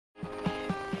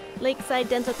Lakeside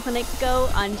Dental Clinic Go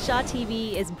on Shaw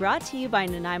TV is brought to you by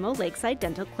Nanaimo Lakeside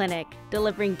Dental Clinic,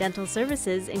 delivering dental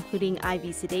services including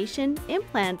IV sedation,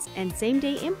 implants, and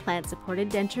same-day implant-supported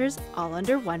dentures all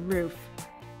under one roof.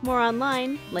 More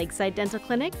online,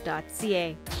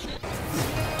 lakesidedentalclinic.ca.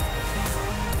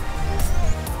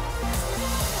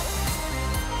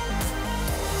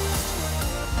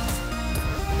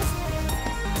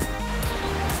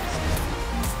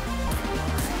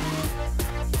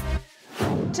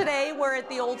 Today, we're at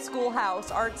the Old Schoolhouse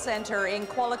Art Center in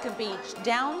Qualicum Beach,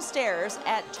 downstairs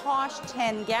at Tosh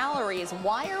 10 Galleries.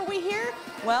 Why are we here?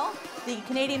 Well, the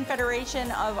Canadian Federation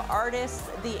of Artists,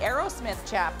 the Arrowsmith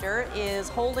chapter, is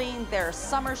holding their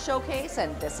summer showcase,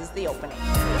 and this is the opening.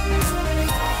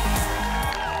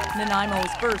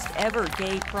 Nanaimo's first ever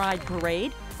Gay Pride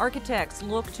Parade. Architects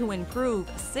look to improve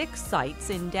 6 sites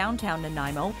in downtown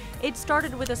Nanaimo. It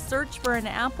started with a search for an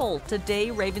apple. Today,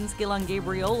 Ravensgill and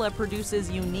Gabriola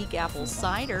produces unique apple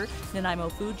cider. Nanaimo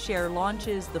Food Share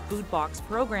launches the Food Box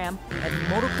program, and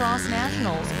Motocross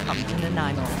Nationals come to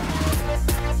Nanaimo.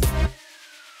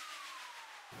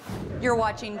 You're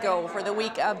watching Go for the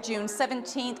week of June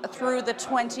 17th through the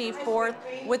 24th.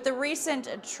 With the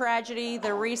recent tragedy,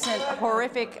 the recent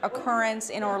horrific occurrence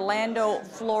in Orlando,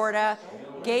 Florida,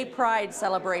 Gay Pride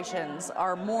celebrations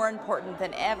are more important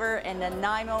than ever, and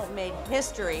Nanaimo made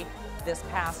history this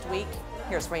past week.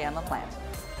 Here's Rayanne LaPlante.